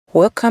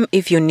Welcome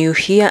if you're new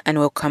here, and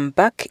welcome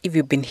back if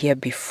you've been here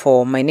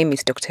before. My name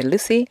is Dr.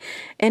 Lucy,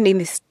 and in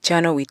this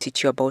channel we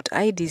teach you about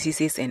eye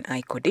diseases and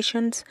eye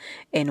conditions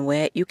and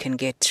where you can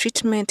get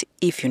treatment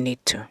if you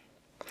need to.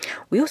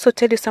 We also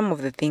tell you some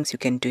of the things you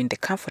can do in the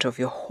comfort of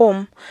your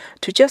home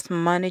to just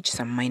manage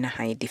some minor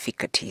eye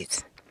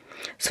difficulties.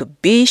 So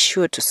be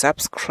sure to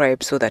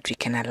subscribe so that we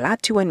can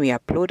alert you when we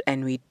upload,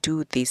 and we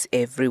do this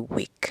every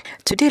week.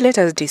 Today let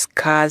us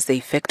discuss the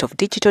effect of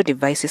digital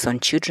devices on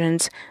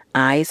children's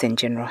eyes and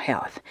general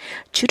health.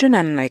 Children,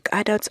 unlike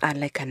adults, are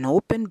like an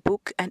open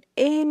book, and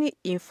any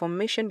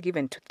information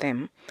given to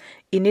them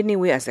in any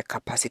way has the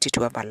capacity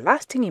to have a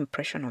lasting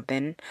impression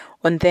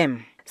on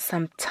them.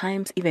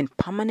 Sometimes even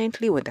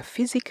permanently, whether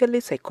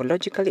physically,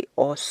 psychologically,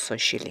 or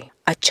socially.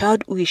 A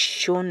child who is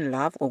shown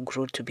love will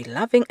grow to be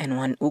loving, and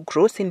one who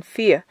grows in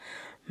fear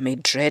may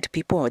dread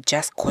people or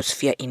just cause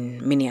fear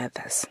in many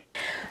others.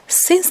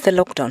 Since the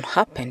lockdown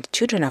happened,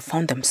 children have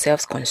found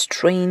themselves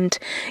constrained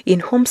in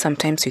home,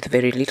 sometimes with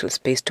very little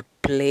space to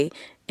play,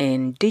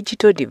 and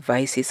digital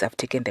devices have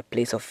taken the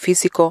place of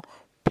physical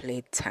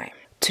playtime.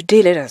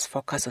 Today, let us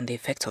focus on the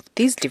effects of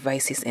these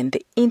devices and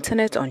the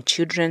internet on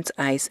children's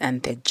eyes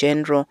and their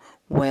general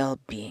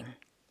well-being.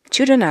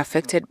 Children are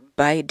affected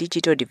by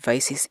digital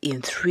devices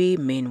in three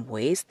main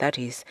ways. That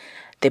is,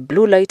 the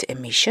blue light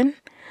emission,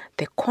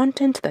 the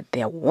content that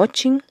they are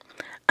watching,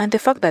 and the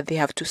fact that they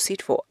have to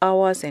sit for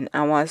hours and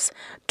hours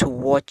to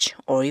watch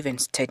or even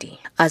study.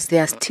 As they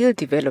are still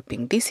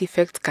developing, these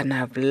effects can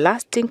have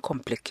lasting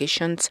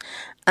complications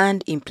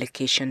and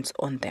implications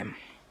on them.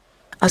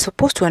 As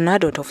opposed to an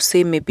adult of,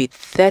 say, maybe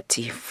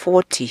 30,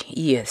 40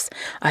 years,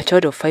 a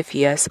child of 5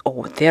 years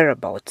or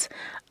thereabouts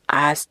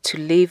has to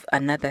live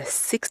another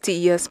 60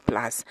 years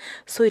plus.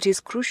 So it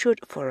is crucial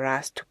for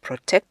us to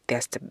protect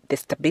the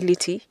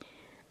stability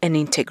and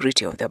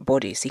integrity of their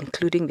bodies,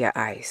 including their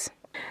eyes.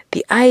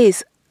 The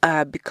eyes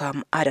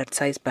become adult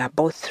size by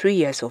about 3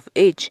 years of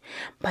age,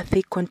 but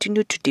they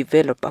continue to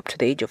develop up to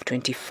the age of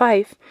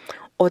 25,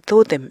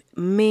 although the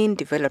main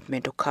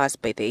development occurs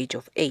by the age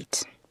of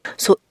 8.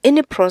 So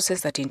any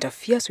process that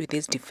interferes with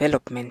this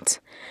development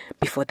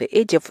before the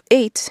age of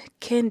 8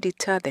 can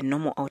deter the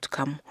normal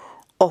outcome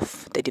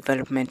of the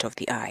development of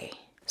the eye.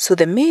 So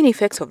the main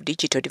effects of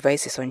digital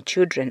devices on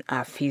children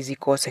are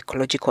physical,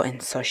 psychological,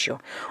 and social.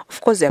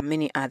 Of course, there are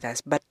many others,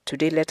 but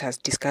today let us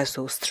discuss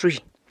those three.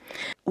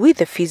 With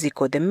the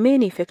physical, the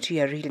main effect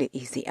here really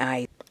is the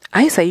eye.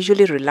 Eyes are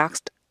usually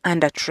relaxed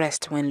and at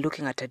rest when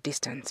looking at a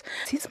distance.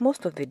 Since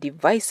most of the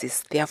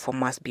devices therefore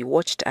must be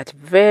watched at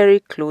very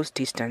close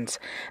distance,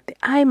 the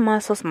eye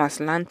muscles must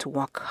learn to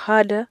work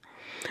harder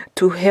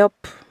to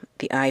help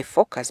the eye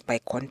focus by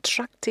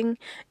contracting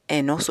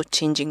and also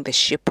changing the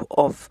shape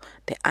of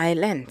the eye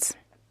lens.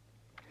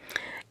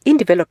 In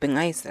developing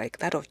eyes like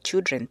that of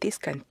children, this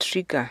can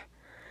trigger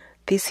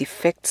these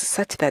effects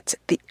such that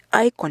the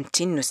eye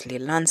continuously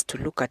learns to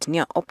look at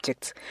near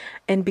objects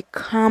and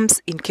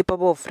becomes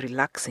incapable of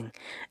relaxing.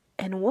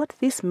 And what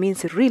this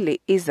means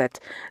really is that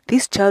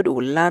this child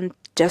will learn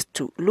just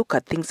to look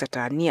at things that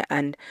are near,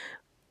 and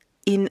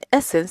in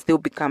essence they will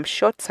become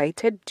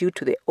short-sighted due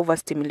to the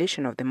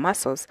overstimulation of the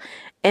muscles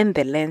and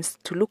the lens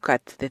to look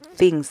at the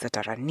things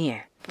that are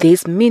near.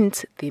 This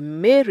means they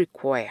may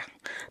require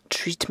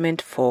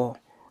treatment for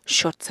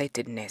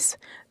short-sightedness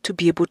to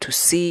be able to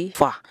see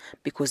far,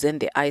 because then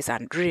the eyes are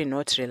really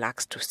not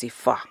relaxed to see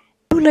far.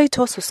 Blue light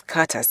also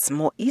scatters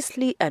more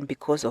easily, and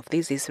because of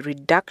this is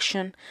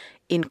reduction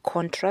in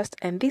contrast,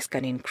 and this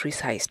can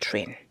increase eye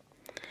strain.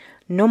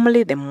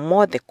 Normally, the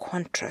more the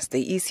contrast,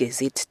 the easier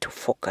is it to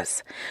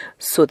focus.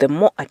 So the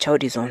more a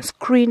child is on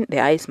screen,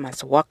 the eyes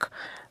must work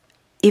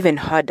even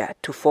harder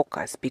to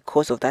focus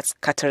because of that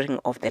scattering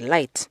of the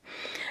light.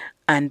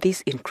 And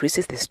this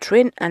increases the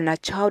strain, and a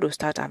child will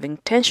start having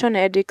tension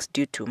headaches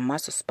due to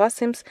muscle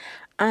spasms,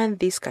 and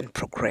this can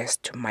progress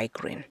to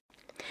migraine.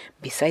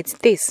 Besides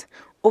this,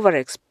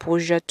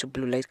 overexposure to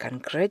blue light can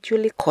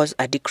gradually cause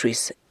a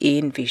decrease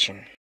in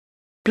vision.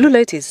 Blue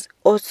light is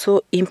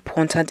also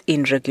important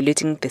in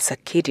regulating the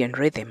circadian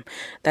rhythm,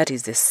 that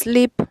is the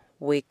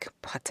sleep-wake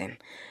pattern.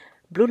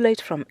 Blue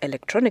light from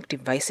electronic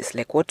devices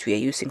like what we are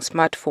using,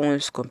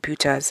 smartphones,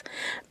 computers,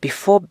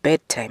 before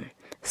bedtime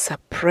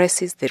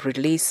suppresses the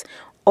release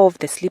of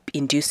the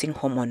sleep-inducing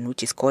hormone,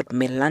 which is called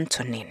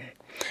melatonin,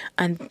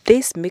 and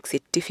this makes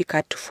it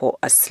difficult to fall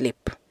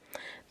asleep.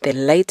 The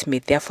light may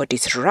therefore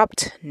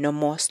disrupt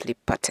normal sleep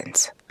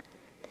patterns.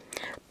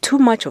 Too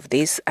much of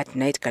this at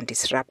night can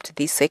disrupt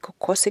this cycle,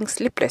 causing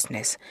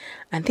sleeplessness,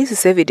 and this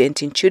is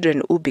evident in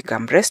children who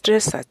become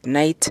restless at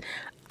night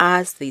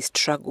as they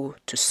struggle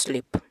to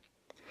sleep.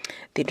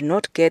 They do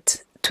not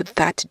get to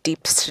that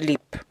deep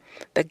sleep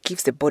that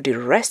gives the body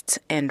rest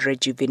and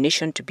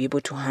rejuvenation to be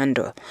able to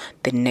handle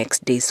the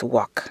next day's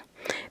work.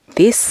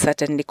 This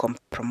certainly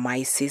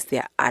compromises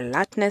their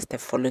alertness the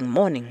following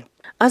morning.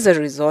 As a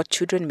result,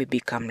 children may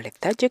become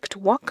lethargic to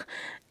work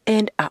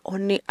and are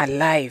only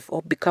alive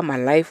or become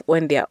alive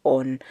when they are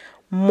on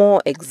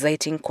more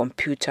exciting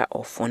computer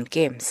or phone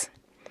games.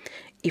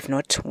 If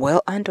not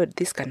well handled,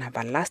 this can have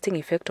a lasting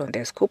effect on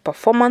their school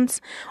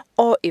performance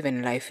or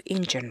even life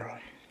in general.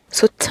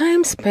 So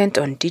time spent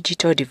on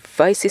digital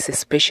devices,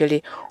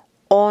 especially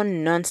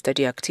on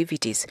non-study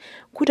activities,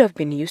 could have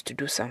been used to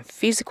do some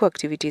physical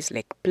activities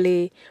like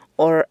play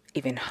or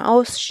even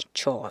house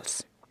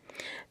chores.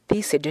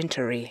 This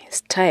sedentary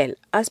style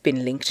has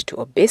been linked to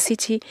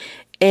obesity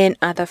and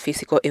other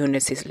physical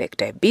illnesses like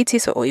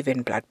diabetes or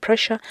even blood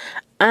pressure,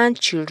 and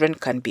children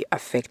can be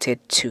affected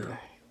too.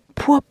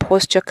 Poor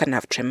posture can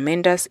have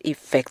tremendous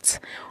effects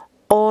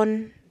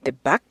on the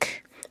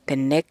back, the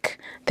neck,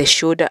 the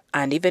shoulder,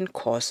 and even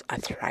cause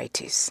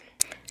arthritis.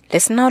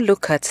 Let's now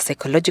look at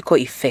psychological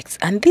effects,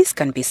 and these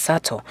can be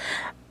subtle,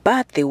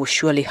 but they will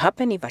surely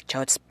happen if a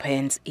child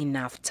spends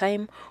enough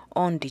time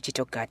on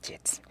digital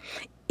gadgets.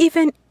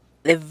 Even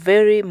the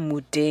very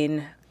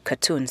mundane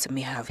cartoons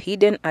may have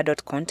hidden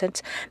adult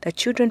content that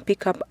children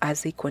pick up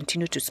as they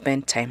continue to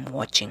spend time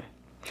watching.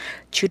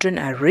 Children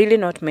are really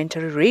not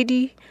mentally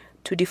ready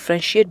to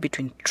differentiate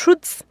between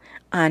truths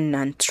and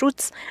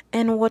non-truths,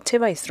 and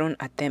whatever is thrown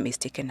at them is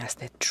taken as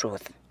the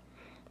truth.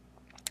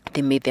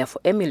 They may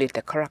therefore emulate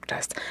the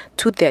characters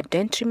to their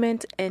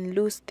detriment and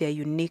lose their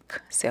unique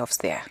selves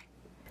there.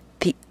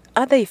 The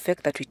other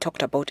effect that we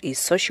talked about is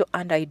social,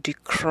 and I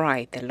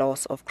decry the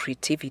loss of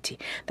creativity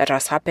that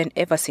has happened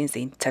ever since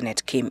the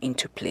internet came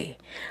into play.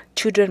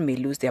 Children may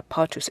lose their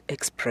power to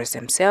express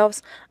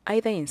themselves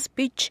either in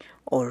speech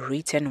or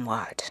written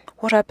word.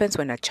 What happens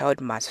when a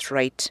child must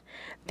write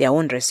their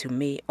own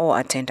resume or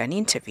attend an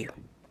interview?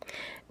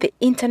 The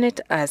internet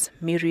has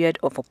myriad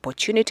of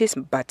opportunities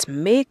but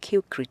may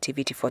kill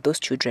creativity for those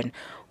children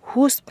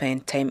who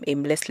spend time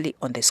aimlessly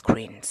on the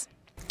screens.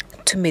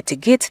 To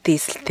mitigate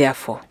this,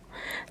 therefore,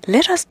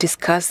 let us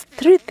discuss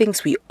 3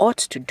 things we ought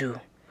to do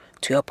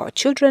to help our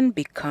children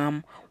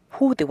become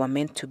who they were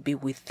meant to be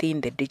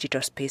within the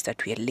digital space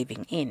that we are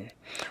living in.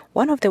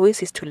 One of the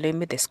ways is to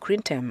limit the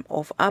screen time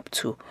of up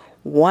to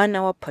 1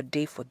 hour per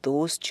day for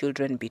those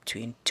children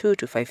between 2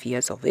 to 5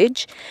 years of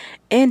age,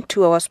 and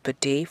 2 hours per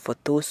day for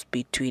those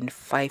between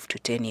 5 to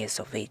 10 years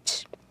of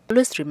age.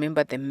 Always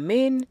remember the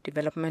main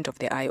development of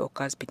the eye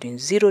occurs between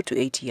 0 to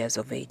 8 years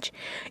of age.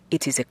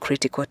 It is a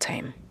critical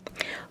time.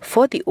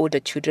 For the older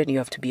children, you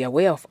have to be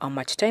aware of how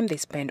much time they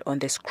spend on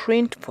the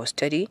screen for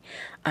study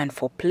and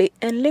for play,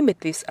 and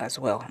limit this as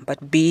well,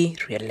 but be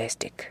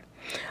realistic.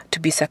 To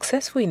be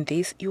successful in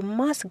this, you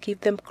must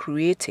give them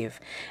creative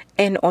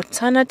and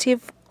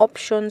alternative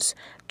options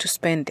to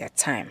spend their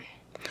time.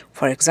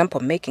 For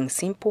example, making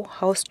simple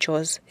house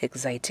chores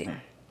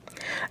exciting.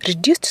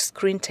 Reduced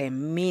screen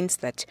time means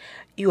that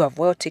you have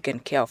well taken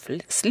care of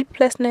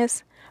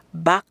sleeplessness,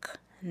 back,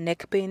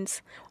 neck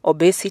pains,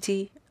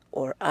 obesity,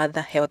 or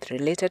other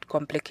health-related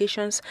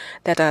complications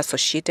that are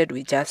associated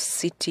with just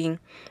sitting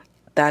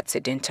that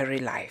sedentary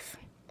life.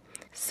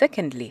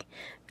 Secondly,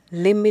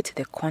 limit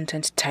the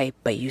content type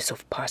by use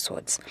of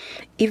passwords.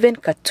 Even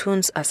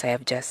cartoons, as I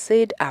have just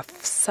said, have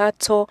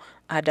subtle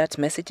adult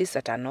messages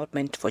that are not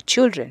meant for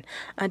children,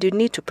 and you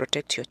need to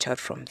protect your child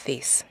from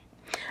this.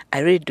 I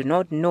really do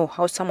not know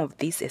how some of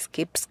these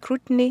escape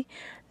scrutiny,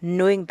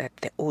 knowing that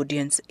the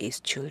audience is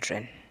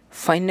children.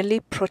 Finally,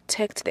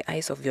 protect the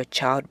eyes of your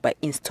child by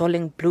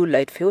installing blue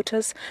light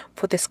filters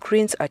for the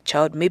screens a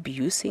child may be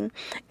using,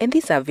 and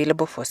these are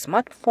available for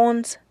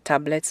smartphones,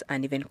 tablets,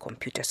 and even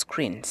computer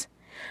screens.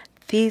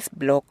 These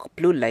block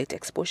blue light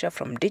exposure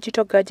from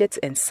digital gadgets,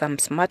 and some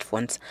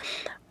smartphones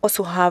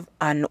also have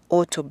an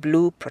auto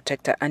blue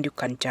protector, and you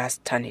can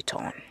just turn it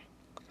on.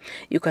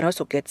 You can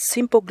also get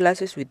simple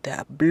glasses with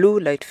the blue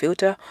light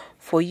filter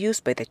for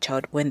use by the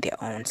child when they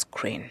are on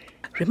screen.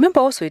 Remember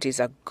also, it is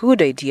a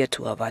good idea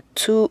to have a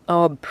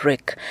 2-hour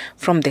break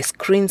from the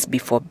screens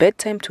before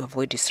bedtime to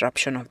avoid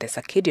disruption of the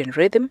circadian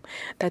rhythm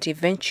that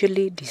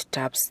eventually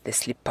disturbs the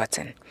sleep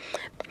pattern.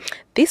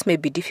 This may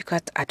be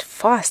difficult at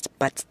first,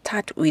 but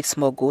start with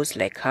small goals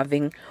like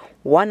having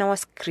 1 hour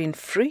screen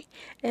free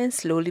and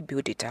slowly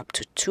build it up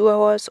to 2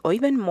 hours or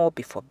even more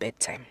before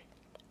bedtime.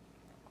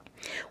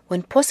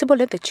 When possible,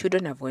 let the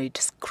children avoid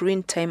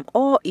screen time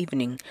all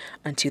evening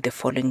until the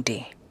following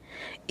day.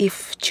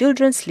 If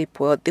children sleep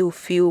well, they will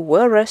feel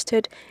well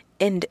rested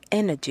and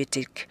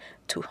energetic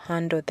to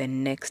handle the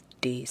next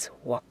day's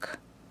work.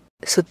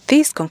 So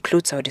this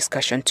concludes our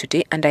discussion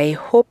today, and I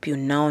hope you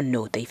now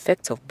know the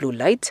effects of blue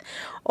light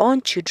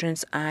on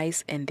children's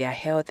eyes and their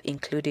health,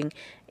 including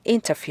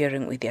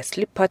interfering with their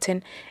sleep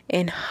pattern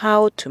and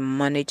how to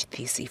manage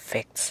these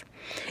effects.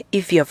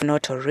 If you have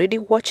not already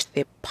watched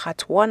the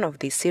part 1 of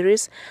this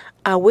series,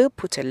 I will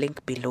put a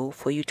link below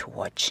for you to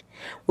watch.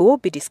 We will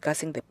be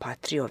discussing the part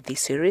 3 of this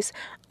series,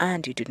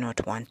 and you do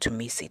not want to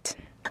miss it.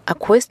 A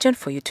question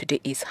for you today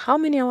is, how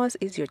many hours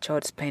is your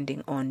child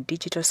spending on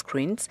digital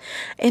screens,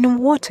 and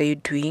what are you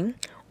doing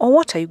or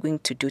what are you going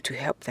to do to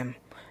help them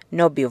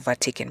not be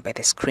overtaken by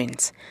the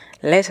screens?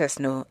 Let us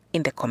know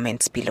in the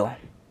comments below.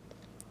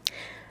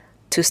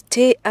 To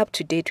stay up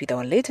to date with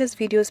our latest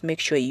videos, make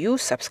sure you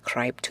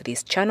subscribe to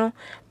this channel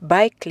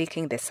by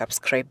clicking the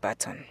subscribe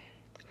button.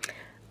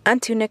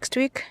 Until next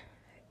week,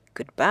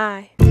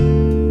 goodbye.